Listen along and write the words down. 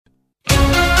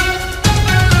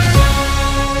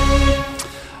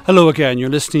Hello again, you're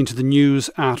listening to the news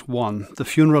at 1. The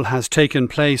funeral has taken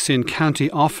place in County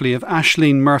Offaly of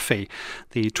Ashling Murphy,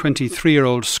 the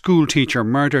 23-year-old school teacher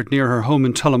murdered near her home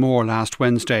in Tullamore last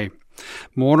Wednesday.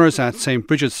 Mourners at St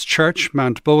Bridget's Church,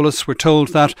 Mount Bolus, were told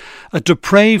that a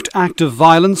depraved act of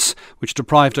violence, which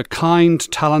deprived a kind,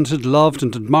 talented, loved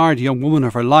and admired young woman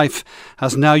of her life,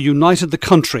 has now united the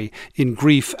country in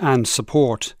grief and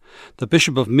support. The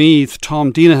Bishop of Meath,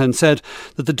 Tom Deanahan, said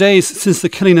that the days since the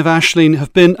killing of Ashling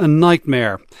have been a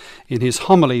nightmare. In his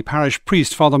homily, parish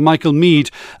priest Father Michael Mead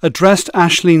addressed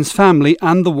Ashling's family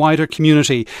and the wider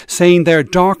community, saying their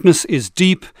darkness is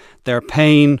deep, their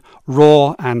pain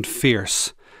raw and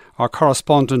fierce. Our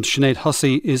correspondent Sinead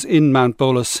Hussey is in Mount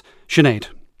Bolus. Sinead.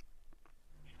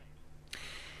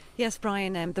 Yes,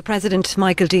 Brian, the President,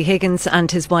 Michael D. Higgins, and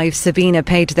his wife Sabina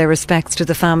paid their respects to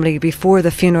the family before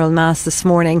the funeral mass this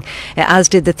morning, as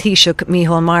did the Taoiseach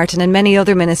Micheál Martin and many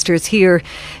other ministers here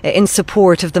in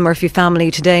support of the Murphy family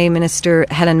today. Minister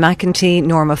Helen McEntee,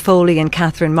 Norma Foley and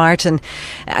Catherine Martin.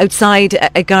 Outside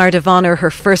a guard of honour, her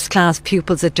first-class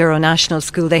pupils at Durrow National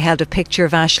School, they held a picture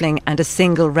of Ashling and a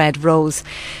single red rose.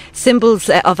 Symbols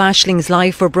of Ashling's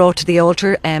life were brought to the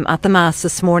altar at the Mass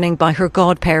this morning by her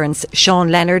godparents, Sean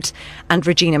Leonard and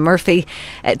Regina Murphy.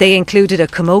 They included a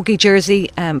camogie jersey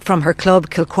from her club,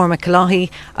 Kilcormac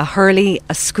Callaghy, a hurley,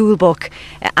 a school book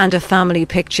and a family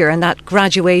picture. And that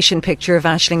graduation picture of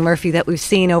Ashling Murphy that we've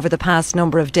seen over the past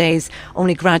number of days,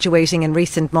 only graduating in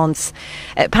recent months.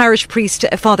 Parish priest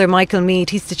Father Michael Mead,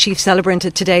 he's the chief celebrant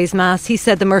at today's Mass. He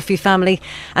said the Murphy family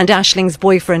and Ashling's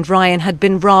boyfriend Ryan had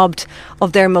been robbed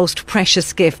of their most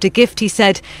precious gift. A gift, he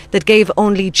said, that gave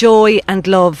only joy and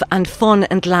love and fun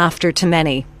and laughter to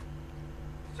many.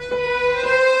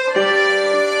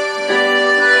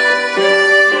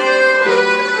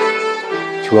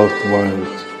 Throughout the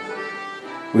world,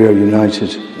 we are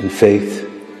united in faith,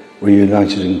 we're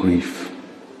united in grief.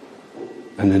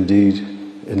 And indeed,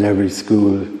 in every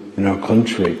school in our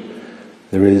country,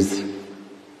 there is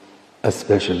a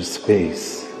special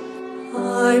space.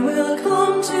 I will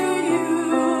come to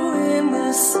you in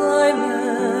the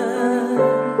silence.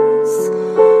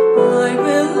 I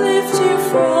will lift you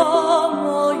from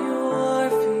all your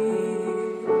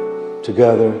fears.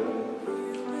 Together,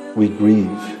 we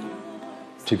grieve.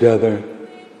 Together,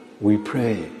 we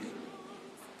pray.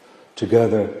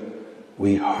 Together,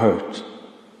 we hurt.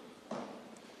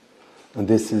 And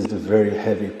this is the very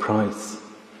heavy price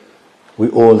we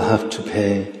all have to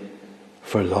pay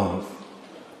for love.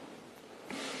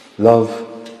 Love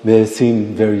may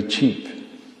seem very cheap,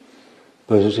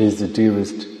 but it is the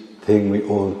dearest thing we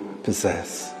all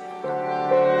possess.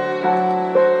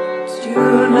 Do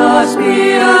not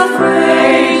be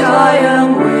afraid, I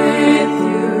am with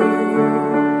you.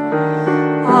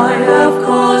 I have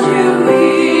called you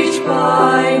each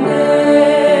by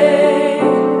name.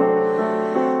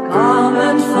 Come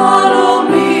and follow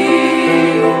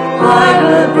me, I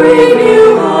will bring you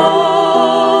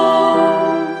home.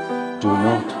 Do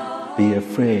not be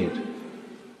afraid,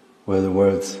 were the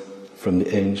words from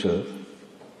the angel.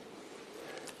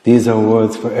 These are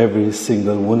words for every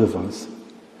single one of us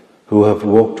who have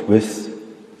walked with,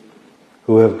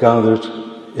 who have gathered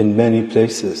in many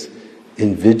places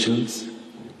in vigils,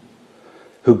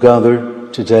 who gather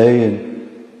today in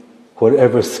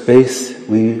whatever space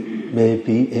we may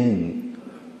be in.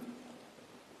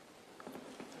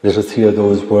 Let us hear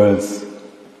those words.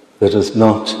 Let us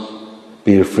not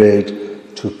be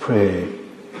afraid to pray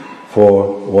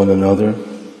for one another.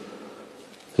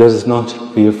 Let us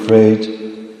not be afraid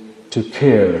to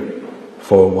care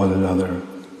for one another.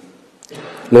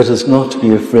 Let us not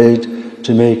be afraid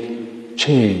to make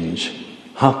change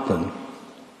happen,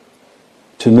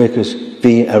 to make it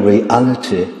be a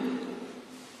reality,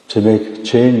 to make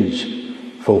change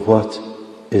for what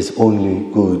is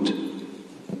only good.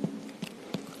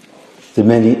 The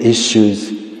many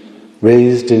issues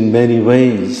raised in many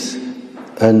ways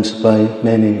and by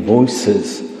many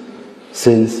voices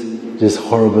since this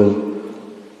horrible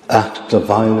act of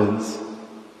violence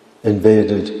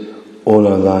invaded all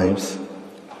our lives.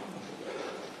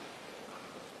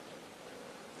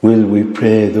 Will we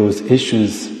pray those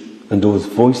issues and those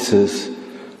voices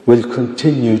will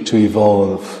continue to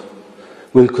evolve,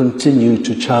 will continue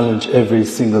to challenge every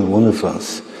single one of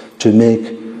us to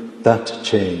make that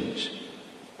change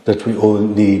that we all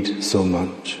need so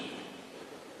much.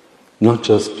 Not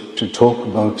just to talk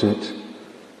about it,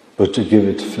 but to give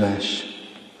it flesh,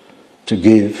 to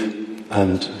give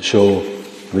and show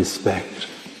respect.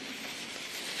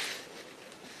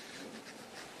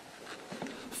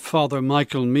 Father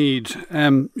Michael Meade.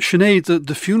 Sinead,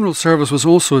 the funeral service was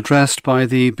also addressed by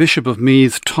the Bishop of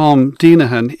Meath, Tom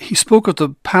Deenahan. He spoke of the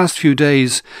past few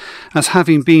days as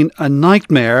having been a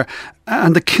nightmare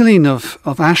and the killing of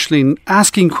Ashling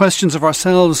asking questions of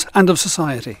ourselves and of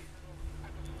society.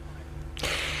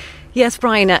 Yes,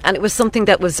 Brian, and it was something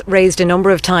that was raised a number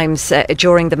of times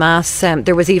during the Mass.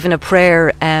 There was even a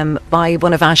prayer by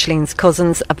one of Ashling's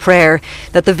cousins, a prayer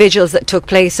that the vigils that took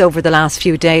place over the last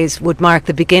few days would mark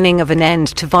the beginning of an end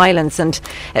to violence. And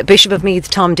Bishop of Meath,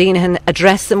 Tom Deenahan,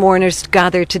 addressed the mourners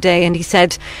gathered today, and he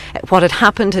said what had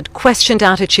happened had questioned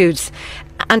attitudes,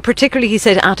 and particularly, he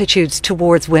said, attitudes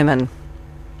towards women.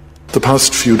 The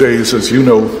past few days, as you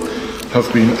know,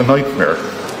 have been a nightmare.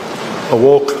 A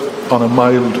walk on a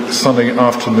mild, sunny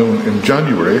afternoon in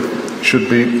January should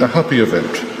be a happy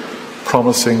event,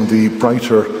 promising the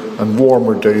brighter and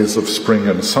warmer days of spring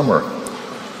and summer.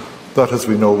 That, as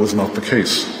we know, was not the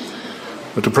case.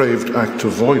 A depraved act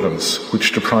of violence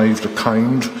which deprived a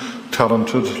kind,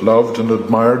 talented, loved and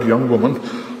admired young woman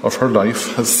of her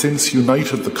life has since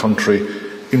united the country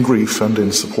in grief and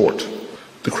in support.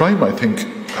 The crime, I think,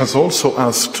 has also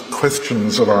asked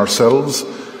questions of ourselves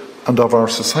and of our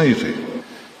society.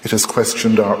 It has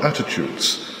questioned our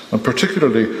attitudes, and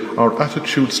particularly our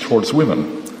attitudes towards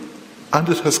women. And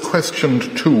it has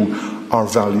questioned, too, our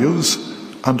values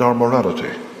and our morality.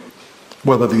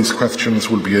 Whether these questions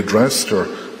will be addressed or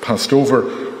passed over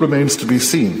remains to be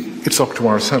seen. It's up to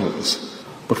ourselves.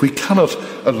 But we cannot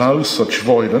allow such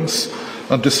violence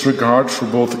and disregard for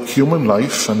both human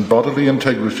life and bodily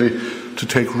integrity to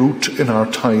take root in our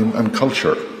time and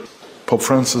culture. Pope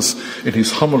Francis, in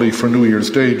his homily for New Year's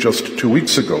Day just 2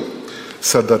 weeks ago,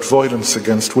 said that violence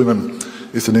against women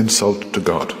is an insult to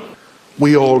God.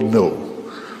 We all know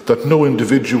that no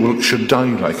individual should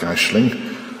die like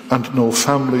Ashling, and no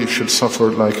family should suffer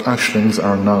like Ashling's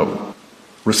are now.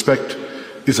 Respect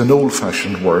is an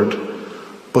old-fashioned word,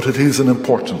 but it is an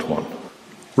important one.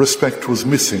 Respect was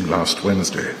missing last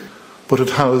Wednesday, but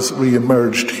it has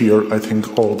re-emerged here, I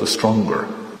think, all the stronger.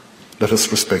 Let us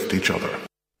respect each other.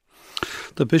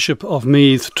 The Bishop of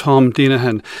Meath, Tom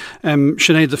Deenahan.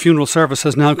 Sinead, the funeral service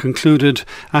has now concluded.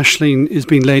 Ashling is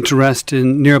being laid to rest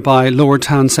in nearby Lower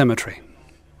Town Cemetery.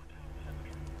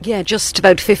 Yeah, just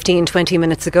about 15-20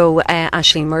 minutes ago,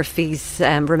 Ashling Murphy's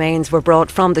remains were brought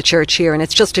from the church here, and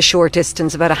it's just a short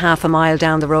distance, about a half a mile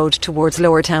down the road towards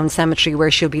Lower Town Cemetery,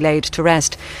 where she'll be laid to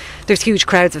rest. There's huge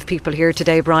crowds of people here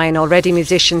today, Brian. Already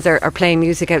musicians are playing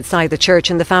music outside the church,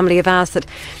 and the family have asked that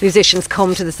musicians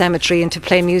come to the cemetery and to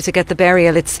play music at the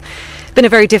burial. It's been a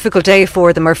very difficult day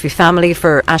for the Murphy family,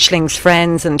 for Ashling's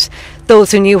friends and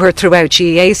those who knew her throughout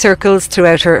GEA circles,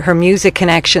 throughout her music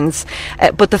connections.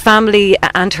 But the family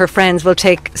and her friends will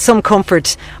take some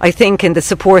comfort, I think, in the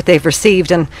support they've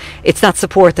received, and it's that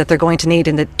support that they're going to need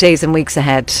in the days and weeks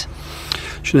ahead.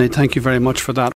 Sinead, thank you very much for that.